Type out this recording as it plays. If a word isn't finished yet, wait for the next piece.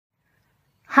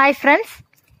Hi friends,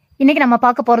 இன்னைக்கு நம்ம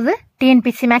பார்க்க போறது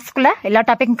TNPSC MATHS குள்ள எல்லா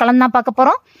டாபிக்கும் கலந்து தான் பார்க்க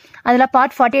போறோம். அதுல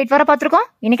பார்ட் 48 வரை பார்த்திருக்கோம்.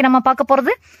 இன்னைக்கு நம்ம பார்க்க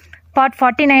போறது பார்ட்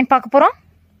 49 பார்க்க போறோம்.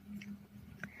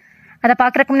 அத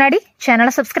பார்க்கறதுக்கு முன்னாடி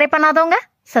சேனலை சப்ஸ்கிரைப் பண்ணாதவங்க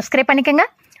சப்ஸ்கிரைப் பண்ணிக்கங்க.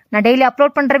 நான் டெய்லி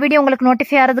அப்லோட் பண்ற வீடியோ உங்களுக்கு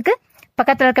நோட்டிஃபை ஆகிறதுக்கு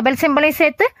பக்கத்துல இருக்க பெல் சிம்பலையும்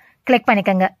சேர்த்து கிளிக்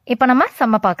பண்ணிக்கங்க. இப்போ நம்ம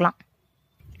சம்ம பார்க்கலாம்.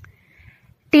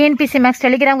 TNPSC MATHS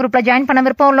டெலிகிராம் குரூப்ல ஜாயின் பண்ண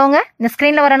விருப்பம் உள்ளவங்க இந்த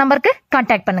ஸ்கிரீன்ல வர நம்பருக்கு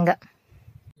கான்டாக்ட் பண்ணுங்க.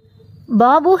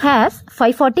 Babu has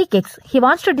 540 cakes. He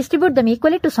wants to distribute them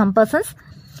equally to some persons.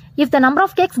 If the number of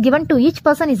cakes given to each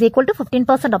person is equal to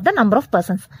 15% of the number of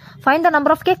persons, find the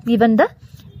number of cakes given the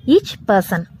each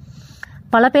person.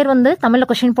 பல பேர் தமிழ்ல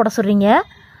question போட சொல்றீங்க.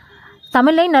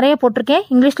 தமிழ்லையும் நிறைய போட்டிருக்கேன்.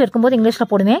 இங்கிலீஷ்ல இருக்கும்போது இங்கிலீஷ்ல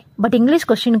போடுவேன். பட் இங்கிலீஷ்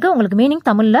கொஸ்டினுக்கு உங்களுக்கு மீனிங்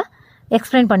தமிழ்ல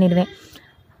எக்ஸ்பிளைன் பண்ணிடுவேன்.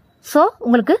 ஸோ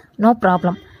உங்களுக்கு நோ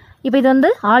ப்ராப்ளம். இப்போ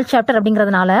இது ஆல் சாப்டர்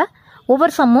அப்படிங்கிறதுனால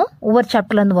ஒவ்வொரு சம்மும் ஒவ்வொரு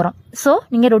சாப்டர்லேருந்து வரும். ஸோ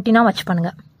நீங்கள் ரொட்டீனாக வச்சு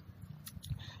பண்ணுங்க.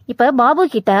 இப்போ பாபு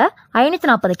கிட்ட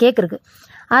 540 கேக் இருக்கு.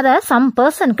 அதை சம்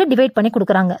பர்சனுக்கு டிவைட் பண்ணி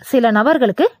கொடுக்குறாங்க. சில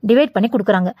நபர்களுக்கு டிவைட் பண்ணி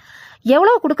கொடுக்குறாங்க.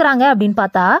 எவ்வளோ கொடுக்குறாங்க அப்படின்னு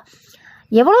பார்த்தா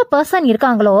எவ்வளோ பர்சன்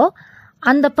இருக்காங்களோ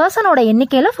அந்த பர்சனோட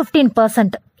எண்ணிக்கையில்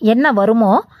 15% என்ன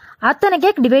வருமோ அத்தனை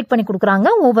கேக் டிவைட் பண்ணி கொடுக்குறாங்க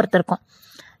ஒவ்வொருத்தருக்கும்.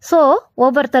 ஸோ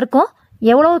ஒவ்வொருத்தருக்கும்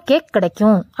எவ்வளோ கேக்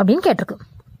கிடைக்கும் அப்படின்னு கேட்டிருக்கு.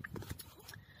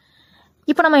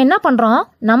 இப்போ நம்ம என்ன பண்ணுறோம்,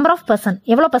 நம்பர் ஆஃப் பர்சன்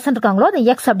எவ்வளோ பர்சன்ட் இருக்காங்களோ அது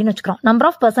எக்ஸ் அப்படின்னு வச்சுக்கிறோம். Number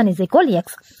of person is equal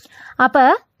X. அப்போ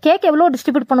கேக் எவ்வளோ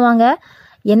டிஸ்ட்ரிபியூட் பண்ணுவாங்க,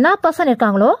 என்ன பர்சன்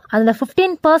இருக்காங்களோ அதில்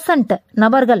 15%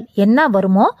 நபர்கள் என்ன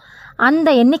வருமோ அந்த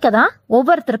எண்ணிக்கை தான்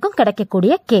ஒவ்வொருத்தருக்கும்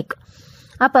கிடைக்கக்கூடிய கேக்.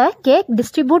 அப்போ cake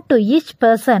distribute to each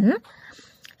person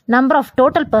number of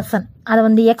total person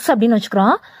அதை எக்ஸ் அப்படின்னு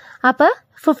வச்சுக்கிறோம். அப்போ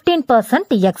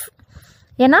 15% எக்ஸ்.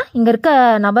 ஏன்னா இங்கே இருக்க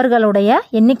நபர்களுடைய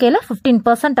எண்ணிக்கையில்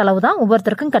 15% அளவு தான்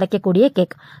ஒவ்வொருத்தருக்கும் கிடைக்கக்கூடிய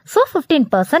கேக். So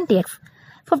 15% X.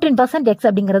 15% எக்ஸ்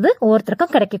அப்படிங்கிறது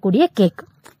ஒவ்வொருத்தருக்கும் கிடைக்கக்கூடிய கேக்.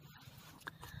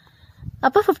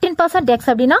 அப்போ 15% எக்ஸ்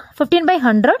அப்படின்னா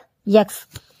 15/100 எக்ஸ்.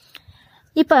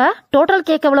 இப்போ டோட்டல்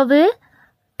கேக் எவ்வளவு,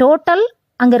 டோட்டல்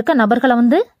அங்கே இருக்க நபர்களை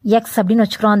எக்ஸ் அப்படின்னு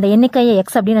வச்சுக்கிறோம். அந்த எண்ணிக்கையை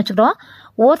எக்ஸ் அப்படின்னு வச்சுக்கிறோம்.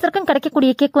 ஒவ்வொருத்தருக்கும்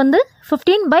கிடைக்கக்கூடிய கேக்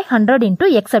 15/100 இன்டூ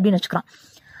எக்ஸ் அப்படின்னு வச்சுக்கிறோம்.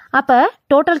 அப்போ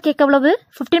டோட்டல் கேக் எவ்வளவு,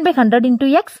 15/100 இன்டூ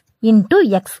எக்ஸ் இன்டூ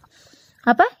எக்ஸ்.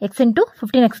 அப்போ X into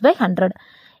 15x/100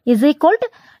 is equal to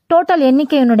total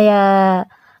எண்ணிக்கையினுடைய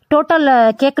total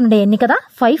கேக்கினுடைய எண்ணிக்கை தான்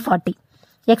 540.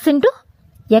 X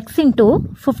into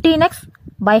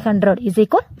 15x/100 is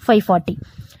equal 540.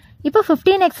 இப்போ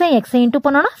 15x எக்ஸை இன்டூ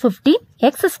பண்ணோன்னா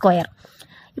 15x².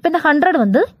 இப்போ இந்த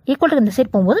 100 ஈக்குவல் டு இந்த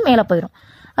சைட் போகும்போது மேலே போயிடும்.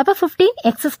 அப்போ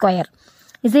 15x²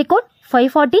 இஸ் ஈக்குவல்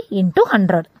 540 இன்டூ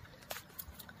 100.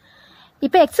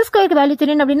 இப்போ x² வேல்யூ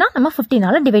தெரியும் அப்படின்னா நம்ம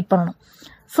 15ஆல் டிவைட் பண்ணணும்.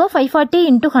 ஸோ 540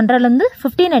 இன்டூ 100லேருந்து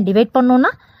 15 டிவைட்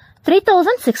பண்ணோம்னா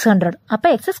 3600. அப்போ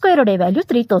x² வேல்யூ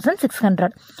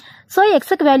 3600. ஸோ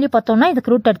எக்ஸுக்கு வேல்யூ பார்த்தோம்னா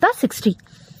இதுக்கு ரூட் எடுத்தால் 60.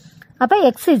 அப்போ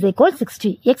எக்ஸ் இஸ் ஈக்குவல்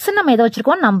 60. எக்ஸ் நம்ம எதை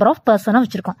வச்சிருக்கோம், நம்பர் ஆஃப் பர்சனை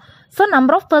வச்சிருக்கோம். So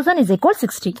number of person is equal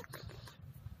 60.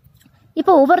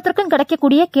 இப்போ ஒவ்வொருத்தருக்கும்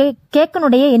கிடைக்கக்கூடிய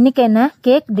கேக்கினுடைய எண்ணிக்கை என்ன,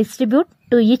 cake distribute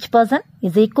to each person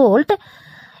is equal to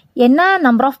என்ன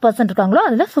நம்பர் ஆஃப் பர்சன் இருக்காங்களோ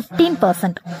அதில்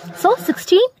 15%. So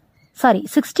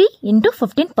 60 into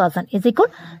 15% is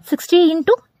equal 60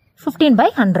 into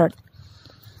 15/100.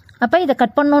 அப்போ இதை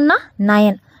கட் பண்ணோம்னா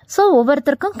 9. ஸோ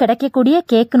ஒவ்வொருத்தருக்கும் கிடைக்கக்கூடிய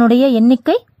கேக்கினுடைய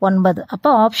எண்ணிக்கை 9. அப்போ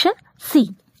option C.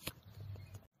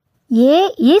 A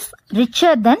is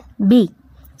richer then B,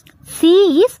 C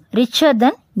is richer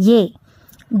then A,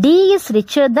 D is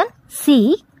richer then C,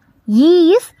 E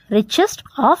is richest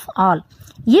of all.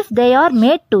 If they are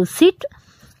made to sit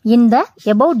in the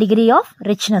above degree of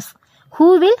richness, who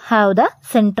will have the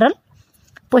central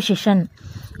position?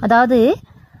 அதாவது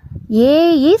A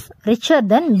is richer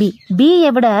than B. B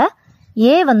விட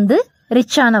A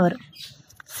ரிச்சானவர்.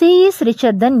 C is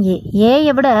richer than A. A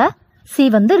விட C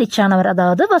ரிச்சானவர்,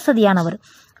 அதாவது வசதியானவர்.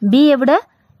 B விட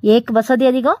Aக்கு வசதி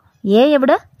அதிகம், A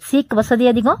விட Cக்கு வசதி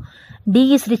அதிகம். D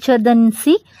is richer than C.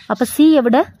 அப்போ C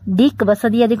விட Dக்கு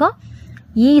வசதி அதிகம்.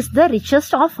 E is the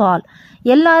richest of all.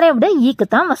 எல்லாரையும் விட ஈக்கு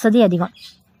தான் வசதி அதிகம்.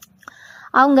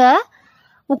 அவங்க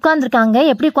உட்கார்ந்துருக்காங்க.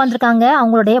 எப்படி உட்கார்ந்துருக்காங்க,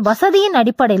 அவங்களுடைய வசதியின்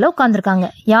அடிப்படையில் உட்கார்ந்துருக்காங்க.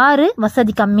 யாரு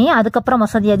வசதி கம்மி, அதுக்கப்புறம்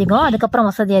வசதி அதிகம், அதுக்கப்புறம்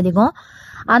வசதி அதிகம்,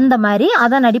 அந்த மாதிரி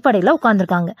அதன் அடிப்படையில்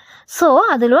உட்கார்ந்துருக்காங்க. ஸோ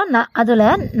அதில்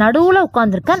நடுவில்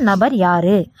உட்கார்ந்துருக்க நபர்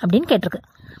யாரு அப்படின்னு கேட்டிருக்கு.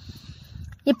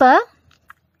 இப்போ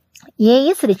ஏ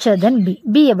இஸ் ரிச்சர் தென் பி,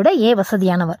 பியை விட ஏ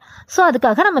வசதியானவர். ஸோ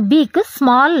அதுக்காக நம்ம பிக்கு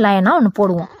ஸ்மால் லைனாக ஒன்று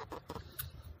போடுவோம்.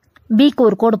 பிக்கு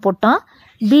ஒரு கோடு போட்டோம்.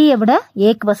 பியை விட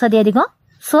ஏக்கு வசதி அதிகம்.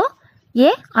 ஸோ ஏ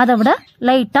அதை விட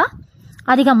லைட்டாக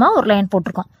அதிகமாக ஒரு லைன்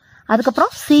போட்டிருக்கோம்.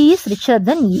 அதுக்கப்புறம் சி இஸ் ரிச்சர்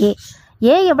தென் ஏ,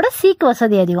 ஏயை விட சிக்கு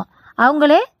வசதி அதிகம்.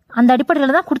 அவங்களே அந்த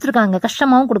அடிப்படையில் தான் கொடுத்துருக்காங்க,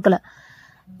 கஷ்டமாகவும் கொடுக்கல.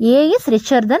 ஏ is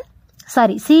richer then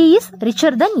sorry C is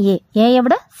richer தென் ஏ, ஏயை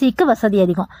விட சிக்கு வசதி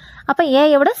அதிகம். அப்போ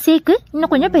ஏயை விட சிக்கு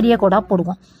இன்னும் கொஞ்சம் பெரிய கோடா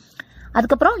போடுவோம்.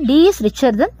 அதுக்கப்புறம் D is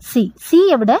richer then C,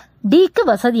 சியை விட டிக்கு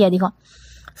வசதி அதிகம்.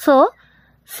 ஸோ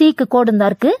சிக்கு கோடு தான்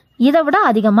இருக்கு, இதை விட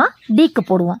அதிகமாக டிக்கு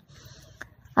போடுவோம்.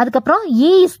 அதுக்கப்புறம்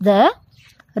இ is the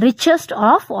richest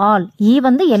of all, இ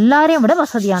வந்து எல்லாரையும் விட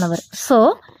வசதியானவர். ஸோ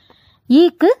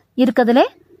ஈக்கு இருக்கிறதுலே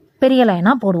பெரிய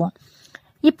லைனாக போடுவோம்.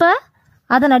 இப்போ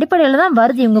அதன் அடிப்படையில் தான்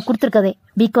வருது இவங்க கொடுத்துருக்கதே.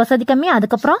 பிக்கு வசதி கம்மி,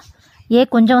 அதுக்கப்புறம் ஏ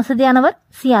கொஞ்சம் வசதியானவர்,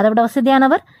 சி அதை விட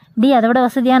வசதியானவர், டி அதை விட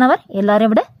வசதியானவர்,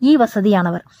 எல்லாரையும் விட இ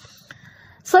வசதியானவர்.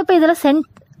 ஸோ இப்போ இதில்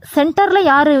சென்டரில்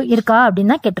யார் இருக்கா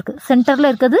அப்படின்னு தான் கேட்டிருக்கு. சென்டரில்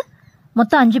இருக்கிறது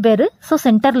மொத்தம் 5 பேர். ஸோ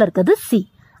சென்டரில் இருக்கிறது சி.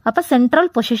 அப்போ central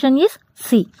position is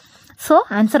C. So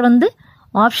answer வந்து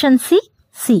option C,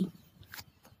 C.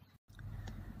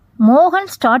 Mohan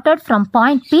started from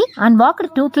point P and walked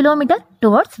 2 km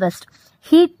towards west.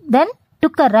 He then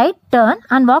took a right turn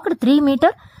and walked 3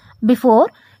 meters before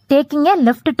taking a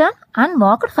left turn and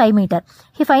walked 5 meters.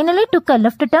 He finally took a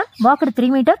left turn, walked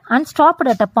 3 meters and stopped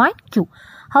at a point Q.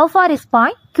 How far is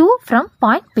point Q from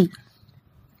point P?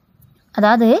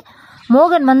 அதாவது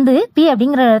மோகன் வந்து B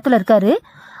அப்படிங்கிற இடத்துல இருக்காரு.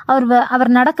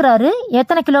 அவர் நடக்கிறாரு.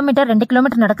 எத்தனை kilometre? 2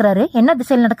 kilometre நடக்கிறாரு. என்ன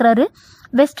திசையில் நடக்கிறாரு?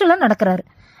 வெஸ்ட்ல நடக்கிறாரு.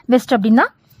 West அப்படின்னா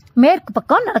மேற்கு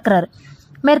பக்கம் நடக்கிறாரு,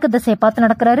 மேற்கு திசையை பார்த்து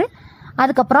நடக்கிறாரு.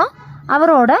 அதுக்கப்புறம்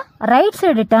அவரோட ரைட்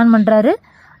சைடு டேர்ன் பண்ணுறாரு.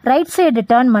 ரைட் சைடு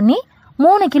டேர்ன் பண்ணி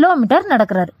 3 கிலோமீட்டர்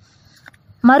நடக்கிறாரு.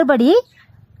 மறுபடி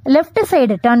லெஃப்ட்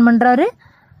சைடு டேர்ன் பண்ணுறாரு.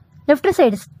 லெஃப்ட்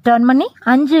சைடு டேர்ன் பண்ணி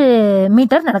 5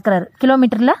 மீட்டர் நடக்கிறாரு,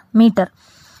 கிலோமீட்டரில் மீட்டர்.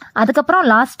 அதுக்கப்புறம்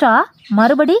லாஸ்ட்டாக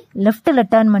மறுபடி லெஃப்டில்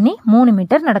டேர்ன் பண்ணி 3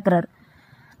 மீட்டர் நடக்கிறாரு.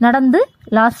 நடந்து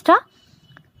லாஸ்ட்டாக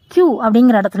Q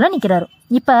அப்படிங்கிற இடத்துல நிற்கிறாரு.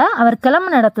 இப்போ அவர்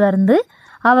கிளம்புன இடத்துல இருந்து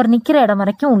அவர் நிற்கிற இடம்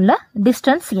வரைக்கும் உள்ள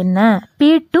டிஸ்டன்ஸ் என்ன, P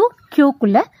to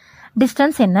Qக்குள்ள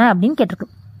டிஸ்டன்ஸ் என்ன அப்படின்னு கேட்டிருக்கு.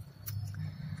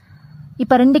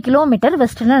 இப்போ 2 கிலோமீட்டர்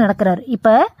வெஸ்டில் நடக்கிறாரு.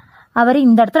 இப்போ அவர்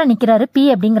இந்த இடத்துல நிற்கிறாரு, P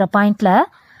அப்படிங்கிற பாயிண்ட்ல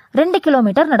 2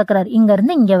 கிலோமீட்டர் நடக்கிறாரு.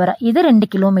 இங்கேருந்து இங்கே வர இது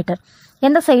 2 கிலோமீட்டர்.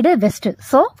 எந்த சைடு? வெஸ்ட்.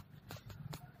 ஸோ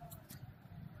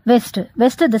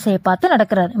வெஸ்ட் திசையை பார்த்து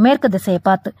நடக்கிறாரு, மேற்கு திசையை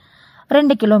பார்த்து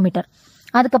 2 கிலோமீட்டர்.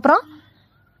 அதுக்கப்புறம்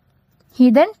he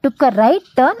then took a right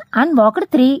turn and walked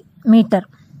 3 metre.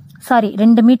 Sorry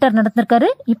 2 metre நடந்திருக்காரு.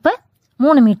 இப்போ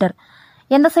 3 மீட்டர்.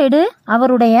 எந்த சைடு?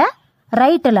 அவருடைய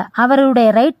ரைட்டில், அவருடைய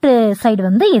ரைட்டு சைடு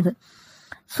வந்து இது.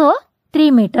 So 3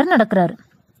 metre நடக்கிறாரு.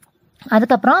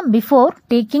 அதுக்கப்புறம் before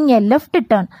taking a left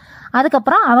turn,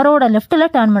 அதுக்கப்புறம் அவரோட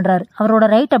லெஃப்டில் டர்ன் பண்ணுறாரு. அவரோட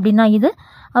ரைட் அப்படின்னா இது,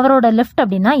 அவரோட லெஃப்ட்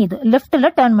அப்படின்னா இது.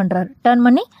 லெஃப்டில் டர்ன் பண்ணுறாரு. டர்ன்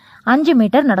பண்ணி 5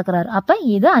 மீட்டர் நடக்கிறாரு. அப்போ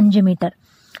இது 5 metre.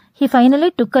 He finally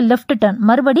took a left turn,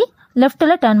 மறுபடி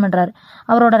லெஃப்டில் டர்ன் பண்ணுறாரு.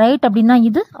 அவரோட ரைட் அப்படின்னா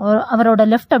இது, அவரோட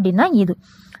லெஃப்ட் அப்படின்னா இது.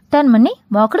 டர்ன் பண்ணி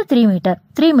வாக்குடு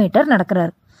 3 மீட்டர்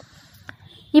நடக்கிறாரு.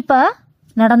 இப்போ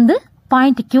நடந்து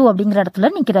பாயிண்ட் Q அப்படிங்கிற இடத்துல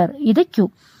நிற்கிறாரு. இது Q.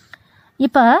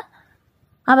 இப்போ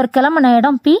அவர் கிளம்பின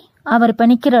இடம் P, அவர் இப்போ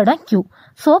நிற்கிற இடம் Q.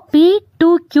 So P to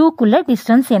Qக்குள்ள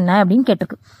distance என்ன அப்படின்னு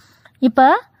கேட்டிருக்கு. இப்போ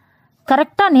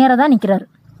கரெக்டாக நேராக தான் நிற்கிறாரு.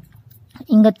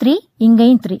 இங்கே 3,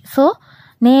 இங்கேயும் 3. ஸோ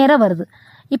நேராக வருது.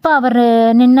 இப்போ அவர்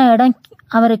நின்ன இடம்,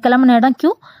 அவர் கிளம்பின இடம்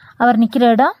Q, அவர் நிற்கிற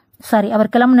இடம், சாரி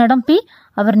அவர் கிளம்பின இடம் P,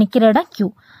 அவர் நிற்கிற இடம் Q.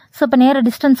 ஸோ இப்போ நேர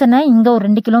டிஸ்டன்ஸ் என்ன? இங்கே ஒரு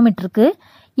 2 கிலோமீட்டர் இருக்கு,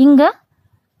 இங்கே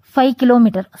 5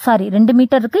 கிலோமீட்டர், சாரி 2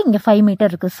 மீட்டர் இருக்கு, இங்கே 5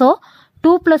 மீட்டர் இருக்கு. So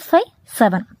 2 + 5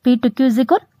 7. P to Q is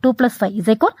equal 2 + 5 is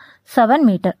equal 7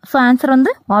 metre. So answer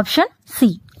வந்து option C.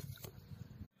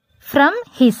 From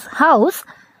his house,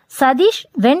 Sadish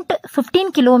went 15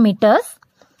 kilometers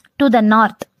to the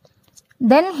north.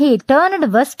 Then he turned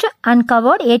west and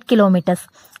covered 8 kilometers.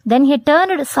 Then he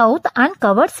turned south and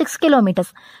covered 6 kilometers.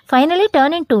 Finally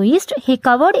turning to east, he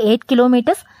covered 8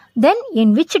 kilometers. Then in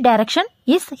which direction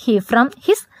is he from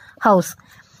his house?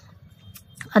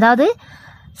 அதாவது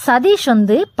சதீஷ்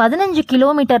வந்து 15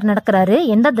 kilometre நடக்கிறாரு.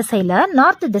 எந்த திசையில்?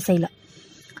 North திசையில்.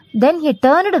 Then he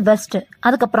turned west,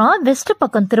 அதுக்கப்புறம் west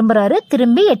பக்கம் திரும்புறாரு.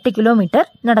 திரும்பி 8 kilometre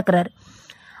நடக்கிறாரு.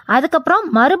 அதுக்கப்புறம்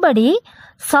மறுபடி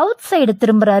சவுத் சைடு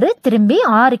திரும்புறாரு. திரும்பி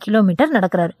 6 கிலோமீட்டர்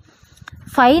நடக்கிறாரு.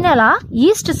 ஃபைனலாக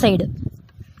ஈஸ்ட்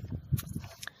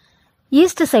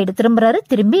சைடு திரும்புறாரு.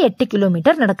 திரும்பி 8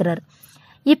 கிலோமீட்டர் நடக்கிறாரு.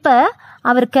 இப்போ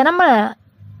அவர் கிளம்ப,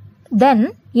 தென்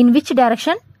in which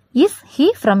direction is he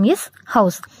from is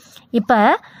house? இப்போ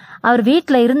அவர்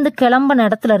வீட்டில் இருந்து கிளம்பின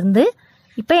இடத்துல இருந்து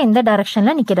இப்போ எந்த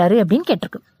டைரக்ஷனில் நிற்கிறாரு அப்படின்னு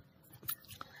கேட்டிருக்கு.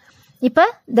 இப்போ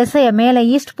திசையை மேலே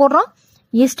ஈஸ்ட் போடுறோம்,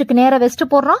 ஈஸ்ட்டுக்கு நேராக வெஸ்ட்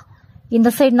போடுறோம், இந்த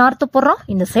சைடு நார்த்து போடுறோம்,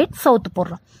 இந்த சைடு சவுத்து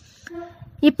போடுறோம்.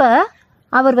 இப்போ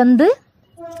அவர் வந்து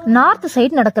நார்த்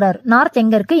சைடு நடக்கிறாரு. நார்த்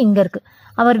எங்கே இருக்குது? இங்கே இருக்குது.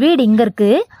 அவர் வீடு இங்கே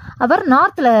இருக்குது. அவர்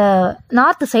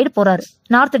நார்த் சைடு போகிறாரு,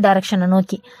 நார்த் டைரக்ஷனை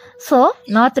நோக்கி. ஸோ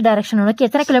நார்த் டைரக்ஷனை நோக்கி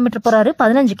எத்தனை கிலோமீட்டர் போகிறாரு?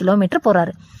 15 கிலோமீட்டர்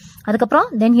போகிறாரு. அதுக்கப்புறம்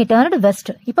தென் ஹி டர்ன்டு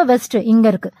வெஸ்ட். இப்போ வெஸ்ட் இங்க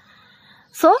இருக்கு.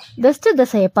 ஸோ வெஸ்ட்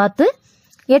திசையை பார்த்து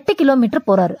 8 கிலோமீட்டர்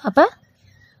போறாரு. அப்ப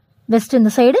வெஸ்ட்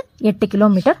இந்த சைடு 8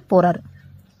 கிலோமீட்டர் போறாரு.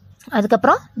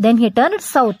 அதுக்கப்புறம் then he turned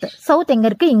south. South எங்க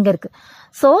இருக்கு? இங்க இருக்கு.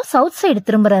 So south side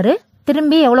திரும்புறாரு.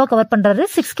 திரும்பி எவ்வளோ கவர் பண்றாரு?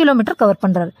 6 கிலோமீட்டர் கவர்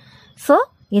பண்றாரு. ஸோ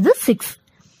இது 6.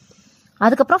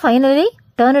 அதுக்கப்புறம் finally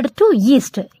turned to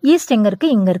east. East எங்க இருக்கு?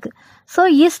 இங்க இருக்கு. ஸோ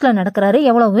ஈஸ்ட்ல நடக்கிறாரு.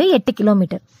 எவ்வளவு? 8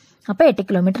 கிலோமீட்டர். அப்ப 8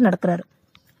 கிலோமீட்டர் நடக்கிறாரு.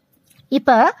 இப்ப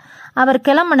அவர்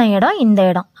கிளம்பின இடம் இந்த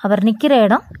இடம், அவர் நிக்கிற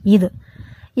இடம் இது.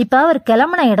 இப்ப அவர்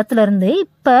கிளம்பின இடத்துல இருந்து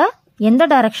இப்ப எந்த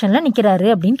டைரக்ஷன்ல நிக்கிறாரு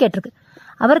அப்படின்னு கேட்டிருக்கு.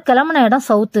 அவர் கிளம்பின இடம்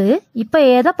சவுத்து. இப்ப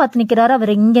எதை பார்த்து நிக்கிறாரு?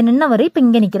 அவர் இங்க நின்னவர் இப்ப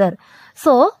இங்க நிக்கிறாரு.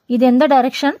 சோ இது எந்த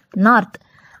டைரக்ஷன்? நார்த்.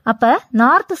 அப்ப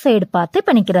நார்த் சைடு பார்த்து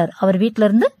இப்ப நிக்கிறாரு. அவர் வீட்டுல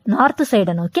இருந்து நார்த்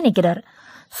சைடை நோக்கி நிக்கிறாரு.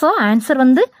 சோ ஆன்சர்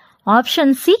வந்து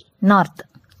option C, north.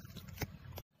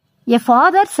 A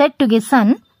father said to his son,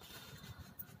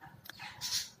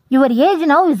 "Your age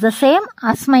now is the same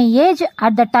as my age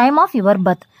at the time of your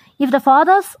birth. If the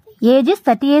father's age is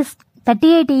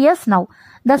 38 years now,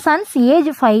 the son's age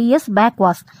 5 years back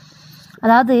was."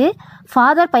 அதாவது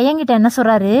father பையன்கிட்ட என்ன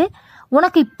சொல்றாரு?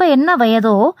 உனக்கு இப்ப என்ன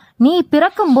வயதோ, நீ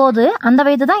பிறக்கும் போது அந்த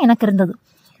வயது தான் எனக்கு இருந்தது.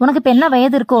 உனக்கு இப்ப என்ன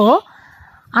வயது இருக்கோ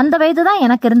அந்த வயது தான்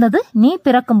எனக்கு இருந்தது நீ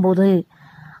பிறக்கும் போது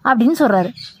அப்படின்னு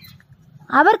சொல்றாரு.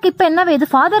 அவருக்கு இப்ப என்ன வயது?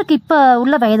 ஃபாதருக்கு இப்ப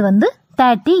உள்ள வயது வந்து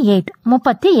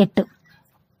 38.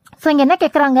 ஸோ இங்க என்ன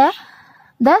கேட்குறாங்க?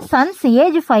 த sons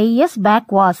age 5 years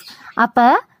back was. அப்ப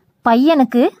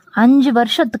பையனுக்கு 5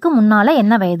 வருஷத்துக்கு முன்னால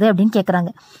என்ன வயது அப்படின்னு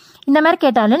கேட்குறாங்க. இந்த மாதிரி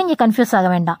கேட்டாலும் நீங்க கன்ஃபியூஸ் ஆக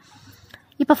வேண்டாம்.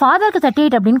 இப்ப ஃபாதருக்கு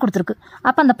 38 அப்படின்னு கொடுத்துருக்கு.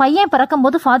 அப்ப அந்த பையன் பிறக்கும்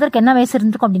போது ஃபாதருக்கு என்ன வயசு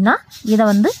இருந்திருக்கும் அப்படின்னா இதை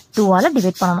வந்து 2ஆல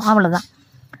டிவைட் பண்ணணும், அவ்வளவுதான்.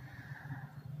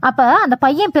 அப்ப அந்த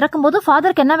பையன் பிறக்கும் போது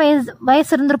ஃபாதருக்கு என்ன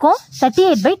வயசு இருந்திருக்கும்?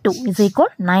 38/2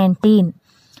 = 19.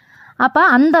 அப்ப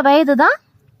அந்த வயது தான்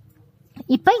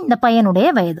இப்ப இந்த பையனுடைய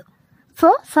வயது. So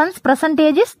sons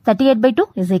percentage is 38/2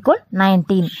 =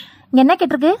 19. இங்க என்ன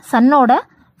கேட்டிருக்கு? சன்னோட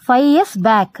 5 years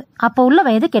பேக் அப்ப உள்ள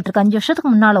வயது கேட்டிருக்கு. 5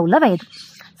 வருஷத்துக்கு முன்னால உள்ள வயது.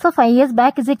 ஸோ 5 years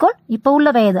பேக் = இப்ப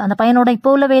உள்ள வயது. அந்த பையனோட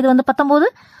இப்ப உள்ள வயது வந்து 19.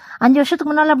 5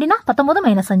 வருஷத்துக்கு முன்னால அப்படின்னா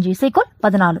 19 - 5 =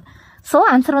 14. ஸோ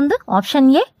ஆன்சர் வந்து option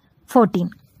A, 14.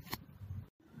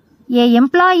 A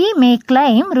employee may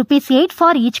claim ₹8 for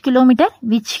each kilometer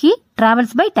which he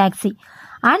travels by taxi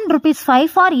and ₹5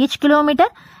 for each kilometer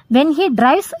when he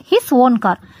drives his own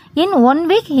car. In 1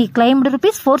 week, he claimed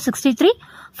 ₹463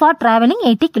 for traveling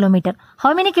 80 kilometer.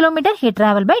 How many kilometer he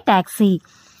traveled by taxi?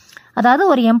 அதாவது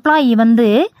ஒரு employee வந்து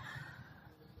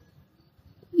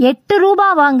 8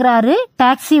 ரூபாய் வாங்குறாரு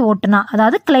taxi ஓட்டுனா,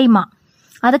 அதாவது கிளைமா.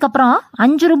 அதுக்கப்புறம்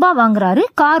 5 ரூபாய் வாங்குறாரு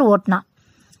car ஓட்டுனா.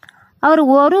 அவர்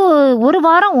ஒரு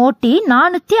வாரம் ஓட்டி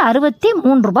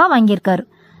 463 ரூபாய் வாங்கியிருக்காரு.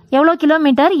 எவ்வளோ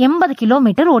kilometre? 80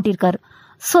 kilometre ஓட்டியிருக்காரு.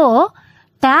 So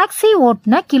taxi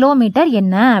ஓட்டின kilometre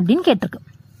என்ன அப்படின்னு கேட்டிருக்கு.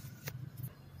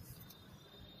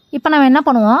 இப்போ நம்ம என்ன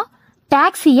பண்ணுவோம்?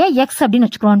 டாக்ஸியை எக்ஸ் அப்படின்னு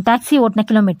வச்சுக்குவோம். டாக்ஸி ஓட்டின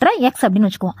கிலோமீட்டரை எக்ஸ் அப்படின்னு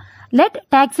வச்சுக்குவோம். Let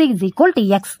taxi is equal to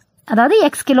X, அதாவது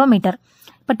எக்ஸ் கிலோமீட்டர்.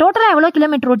 இப்போ டோட்டலாக எவ்வளோ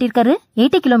கிலோமீட்டர் ஓட்டியிருக்காரு?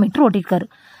 80 கிலோமீட்டர் ஓட்டியிருக்காரு.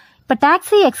 இப்போ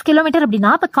டாக்ஸி எக்ஸ் கிலோமீட்டர்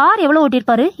அப்படின்னா இப்போ கார் எவ்வளோ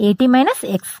ஓட்டியிருப்பாரு? 80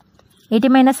 - x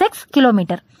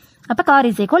கிலோமீட்டர். அப்போ car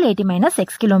is equal 80 -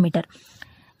 x kilometre.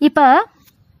 இப்போ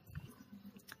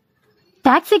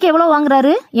டாக்ஸிக்கு எவ்வளோ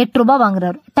வாங்குறாரு? 8 ரூபாய்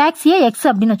வாங்குறாரு. டாக்ஸியை எக்ஸ்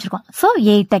அப்படின்னு வச்சிருக்கோம். ஸோ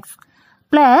 8x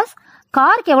பிளஸ்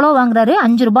காருக்கு எவ்வளோ வாங்குறாரு?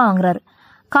 5 ரூபாய் வாங்குறாரு.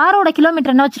 காரோட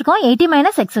கிலோமீட்டர் என்ன வச்சிருக்கோம்? 80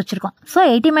 - x வச்சிருக்கோம். ஸோ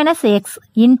 80 - x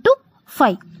 ×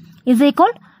 5 இஸ்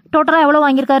ஈக்குவல் டோட்டலாக எவ்வளோ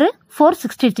வாங்கியிருக்காரு?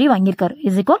 463 வாங்கியிருக்காரு.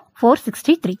 Is equal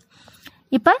 463.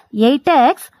 இப்போ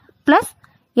 8x பிளஸ்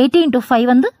 80 × 5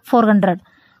 வந்து 400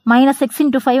 - x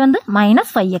 × 5 வந்து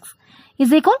 -5x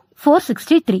இஸ் ஈக்குவல்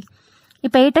 463.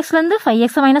 இப்போ 8xலேருந்து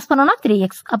 5x மைனஸ் பண்ணோம்னா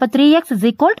 3x. அப்போ 3x இஸ்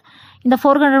ஈக்குவல் இந்த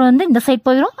 400 வந்து இந்த சைட்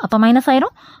போயிடும். அப்போ மைனஸ்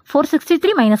ஆயிரும்.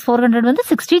 463 - 400 வந்து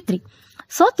 63.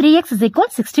 So 3x is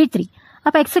equal 63.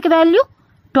 அப்போ எக்ஸுக்கு வேல்யூ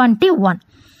 21.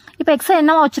 இப்போ எக்ஸை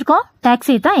என்னவா வச்சிருக்கோம்?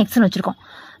 டாக்ஸி தான் எக்ஸ்னு வச்சிருக்கோம்.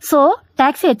 ஸோ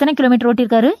டாக்ஸி எத்தனை கிலோமீட்டர்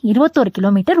ஓட்டியிருக்காரு? 21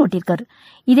 கிலோமீட்டர் ஓட்டியிருக்காரு.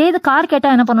 இதே இது கார்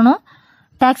கேட்டால் என்ன பண்ணணும்?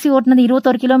 டாக்ஸி ஓட்டினது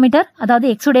 21 கிலோமீட்டர், அதாவது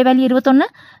எக்ஸுடைய வேல்யூ 21.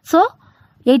 ஸோ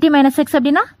 80 - x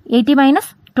அப்படின்னா 80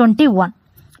 - 21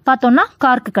 பார்த்தோம்னா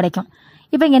காருக்கு கிடைக்கும்.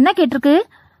 இப்போ இங்கே என்ன கேட்டிருக்கு?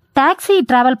 டாக்ஸி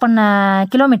டிராவல் பண்ண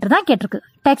கிலோமீட்டர் தான் கேட்டிருக்கு.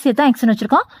 டாக்ஸி தான் எக்ஸ்னு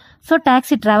வச்சிருக்கோம். ஸோ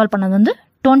டாக்ஸி டிராவல் பண்ணது வந்து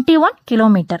 21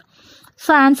 கிலோமீட்டர்.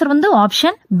 ஸோ ஆன்சர் வந்து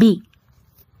option B.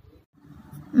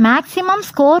 Maximum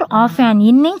score of an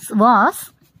innings was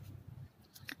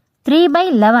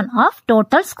 3/11 of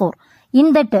total score. In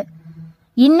that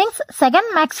innings, second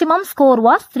maximum score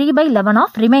was 3/11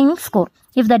 of remaining score.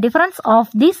 If the difference of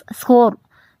these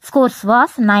scores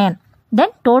was 9, then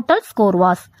total score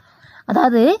was.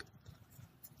 அதாவது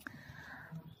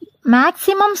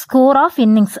maximum score of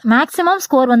innings, maximum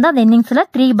score வந்து அந்த இன்னிங்ஸில்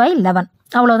 3/11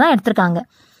 அவ்வளோதான் எடுத்திருக்காங்க.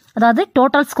 அதாவது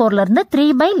total ஸ்கோர்லேருந்து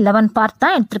 3/11 part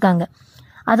தான் எடுத்திருக்காங்க.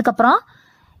 அதுக்கப்புறம்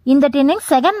இந்த இன்னிங்ஸ்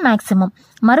செகண்ட் மேக்ஸிமம்,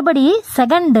 மறுபடி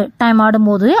செகண்ட் டைம்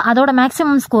ஆடும்போது அதோட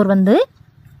மேக்ஸிமம் ஸ்கோர் வந்து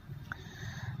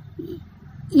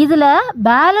இதில்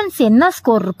பேலன்ஸ் என்ன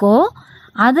ஸ்கோர் இருக்கோ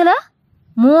அதில்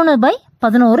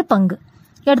 3/11 பங்கு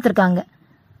எடுத்திருக்காங்க.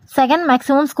 Second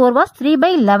maximum score was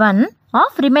 3/11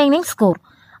 of remaining score.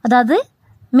 அதாவது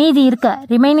மீதி இருக்க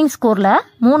ரிமைனிங் ஸ்கோரில்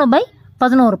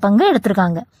 3/11 பங்கு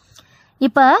எடுத்திருக்காங்க.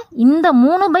 இப்போ இந்த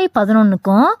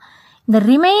 3/11க்கும் இந்த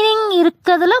ரிமைனிங்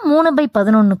இருக்கிறதுல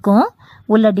 3/11க்கும்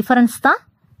உள்ள டிஃபரன்ஸ் தான்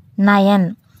 9.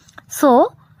 ஸோ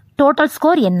டோட்டல்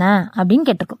ஸ்கோர் என்ன அப்படின்னு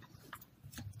கேட்டிருக்கோம்.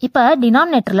 இப்போ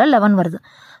டினாமினேட்டரில் 11 வருது.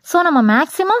 ஸோ நம்ம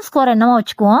மேக்ஸிமம் ஸ்கோர் என்னவோ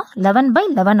வச்சுக்குவோம்,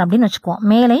 11/11 அப்படின்னு வச்சுக்குவோம்.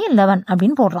 மேலேயும் 11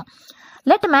 அப்படின்னு போடுறோம்.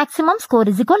 Let maximum score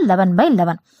is equal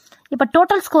 11/11. இப்போ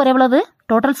டோட்டல் ஸ்கோர் எவ்வளவு?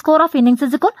 Total score of innings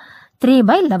is equal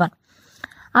 3/11.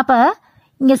 அப்போ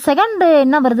இங்கே செகண்ட்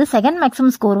என்ன வருது? Second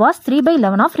maximum score was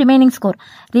 3/11 of remaining score.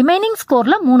 Remaining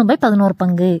ஸ்கோரில் 3/11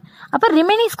 பங்கு. அப்போ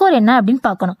ரிமைனிங் ஸ்கோர் என்ன அப்படின்னு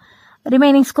பார்க்கணும்.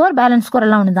 ரிமைனிங் ஸ்கோர் பேலன்ஸ் ஸ்கோர்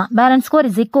எல்லாம் ஒன்று தான். பேலன்ஸ் ஸ்கோர்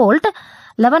இஸ் ஈக்குவல்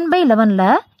 11/11ல்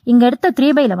இங்கே எடுத்த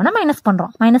 3/11 மைனஸ்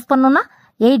பண்ணுறோம். மைனஸ் பண்ணோம்னா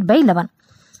 8/11.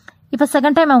 இப்போ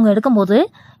செகண்ட் டைம் அவங்க எடுக்கும்போது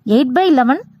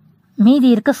 8/11 மீதி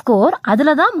இருக்க ஸ்கோர்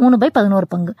அதில் தான் 3/11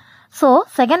 பங்கு. So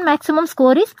second maximum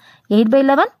score is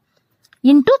 8/11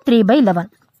 into 3/11.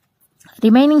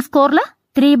 Remaining ஸ்கோரில்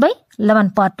 3/11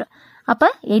 part. அப்போ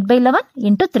 8/11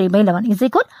 இன்டூ 3/11 இஸ்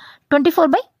ஈக்குவல்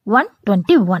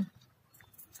 24/121.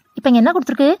 இப்போ இங்கே என்ன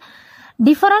கொடுத்துருக்கு?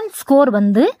 டிஃபரன்ஸ் ஸ்கோர்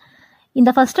வந்து இந்த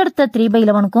ஃபர்ஸ்ட் எடுத்த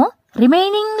 3/11க்கும்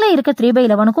ரிமைனிங்கில் இருக்க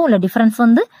 3/11க்கும் உள்ள டிஃபரன்ஸ்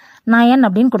வந்து 9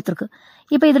 அப்படின்னு கொடுத்துருக்கு.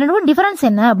 இப்போ இது ரெண்டும் டிஃபரன்ஸ்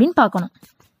என்ன அப்படின்னு பார்க்கணும்.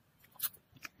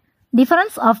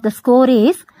 Difference of the score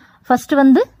is first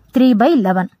வந்து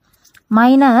 3/11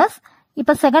 மைனஸ்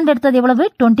இப்போ செகண்ட் எடுத்தது எவ்வளவு?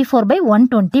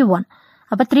 24/121.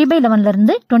 அப்போ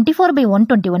 3/11லேருந்து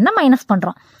 24/121 மைனஸ்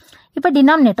பண்ணுறோம். இப்போ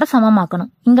டினாமினேட்டரை சமமாக்கணும்.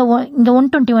 இங்கே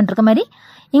 121 இருக்க மாதிரி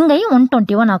இங்கேயும்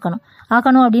 121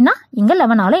 ஆக்கணும் அப்படின்னா இங்கே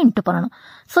 11ஆல் இன்ட்டு பண்ணணும்.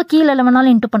 ஸோ கீழே 11ஆல்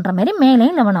இன்ட்டு பண்ணுற மாதிரி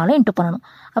மேலேயும் 11ஆல் இன்ட்டு பண்ணணும்.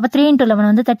 அப்போ 3 × 11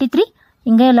 வந்து 33.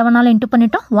 இங்கே 11ஆல் இன்ட்டு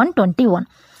பண்ணிட்டோம் 121.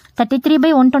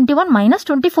 33/121 மைனஸ்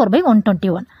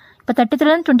 24/121. இப்போ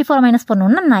 33லேருந்து 24 மைனஸ்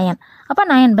பண்ணோம்னா 9. அப்போ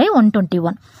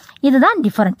 9/121. இதுதான்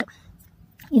டிஃபரண்ட்.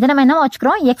 இதை நம்ம என்ன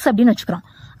வச்சுக்கிறோம்? எக்ஸ் அப்படின்னு வச்சுக்கிறோம்.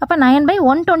 அப்போ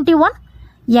 9/121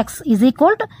 எக்ஸ் இஸ்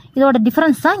ஈக்குவல் டு இதோட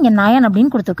டிஃபரன்ஸ் தான் இங்கே 9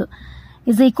 அப்படின்னு கொடுத்துருக்கு.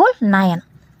 Is equal 9.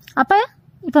 அப்போ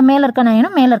இப்போ மேலே இருக்க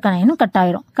 9ம் மேலே இருக்க 9ம் கட்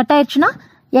ஆயிரும். கட் ஆயிடுச்சுன்னா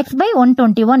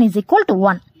x/121 இஸ் ஈக்குவல் டு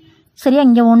 1. சரியா?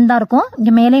 இங்கே 1 தான் இருக்கும்,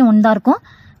 இங்கே மேலேயும் 1 தான் இருக்கும்.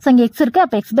 ஸோ இங்கே எக்ஸ் இருக்குது.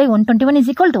 அப்போ x/121 இஸ்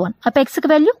ஈக்குவல் டு 1. அப்போ எக்ஸுக்கு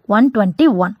வேல்யூ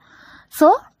 121. ஸோ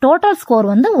டோட்டல் ஸ்கோர்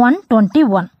வந்து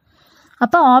 121.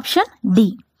 அப்போ option D.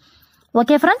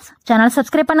 Okay friends, channel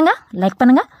subscribe பண்ணுங்கள், லைக்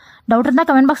பண்ணுங்கள். டவுட் இருந்தால்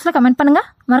கமெண்ட் பாக்ஸில் கமெண்ட் பண்ணுங்கள்.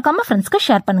 மறக்காமல் ஃப்ரெண்ட்ஸ்க்கு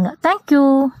ஷேர் பண்ணுங்கள். தேங்க்யூ.